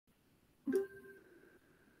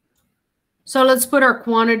So let's put our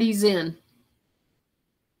quantities in.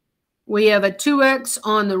 We have a 2x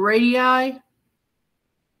on the radii,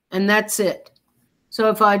 and that's it. So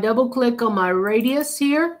if I double click on my radius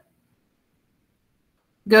here,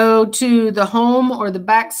 go to the home or the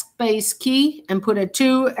backspace key and put a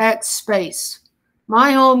 2x space.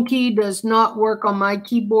 My home key does not work on my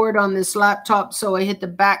keyboard on this laptop, so I hit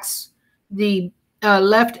the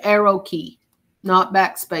left arrow key, not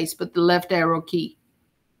backspace, but the left arrow key.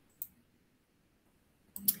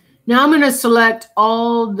 Now I'm going to select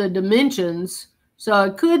all the dimensions. So I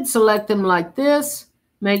could select them like this.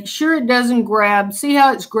 Make sure it doesn't grab. See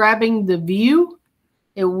how it's grabbing the view?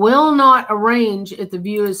 It will not arrange if the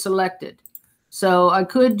view is selected. So I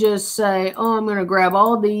could just say, oh, I'm going to grab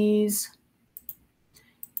all these.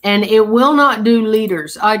 And it will not do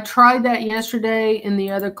leaders. I tried that yesterday in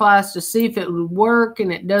the other class to see if it would work,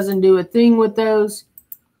 and it doesn't do a thing with those.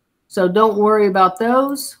 So don't worry about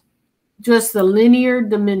those. Just the linear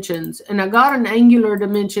dimensions. And I got an angular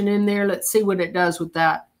dimension in there. Let's see what it does with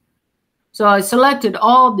that. So I selected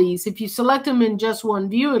all these. If you select them in just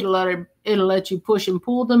one view, it'll let you push and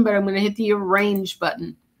pull them, but I'm going to hit the arrange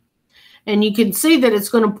button. And you can see that it's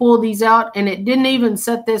going to pull these out, and it didn't even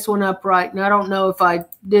set this one up right. And I don't know if I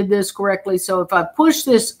did this correctly. So if I push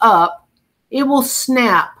this up, it will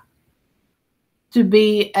snap to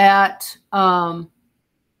be at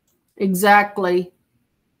exactly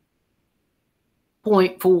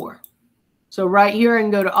 0.4. So right here, I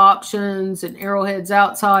can go to options and arrowheads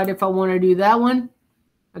outside if I want to do that one.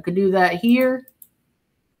 I could do that here.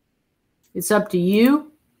 It's up to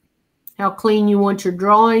you how clean you want your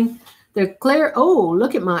drawing. They're clear. Oh,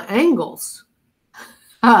 look at my angles.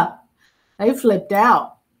 They flipped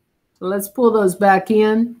out. So let's pull those back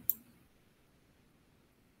in.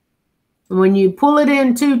 And when you pull it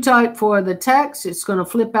in too tight for the text, it's going to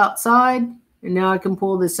flip outside. And now I can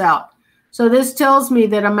pull this out. So this tells me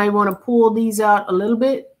that I may want to pull these out a little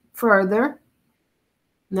bit further.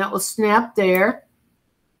 And that will snap there.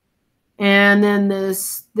 And then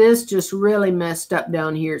this just really messed up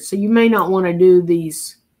down here. So you may not want to do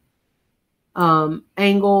these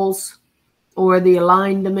angles or the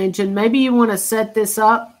align dimension. Maybe you want to set this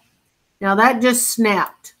up. Now that just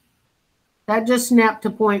snapped. That just snapped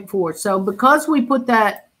to 0.4. So because we put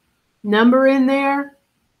that number in there,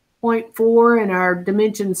 0.4 in our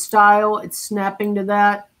dimension style, it's snapping to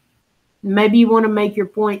that. Maybe you want to make your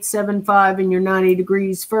 0.75 and your 90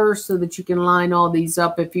 degrees first so that you can line all these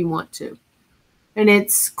up if you want to. And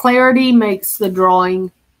its clarity makes the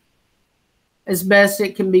drawing as best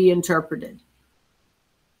it can be interpreted.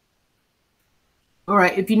 All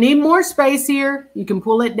right, if you need more space here, you can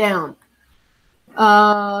pull it down.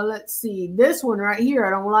 Let's see, this one right here,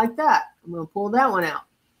 I don't like that. I'm going to pull that one out.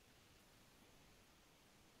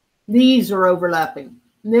 These are overlapping.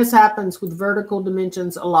 And this happens with vertical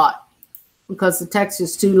dimensions a lot because the text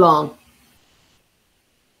is too long.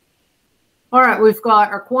 All right, we've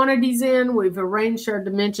got our quantities in. We've arranged our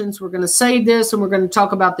dimensions. We're going to save this, and we're going to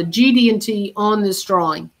talk about the GD&T on this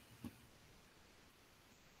drawing.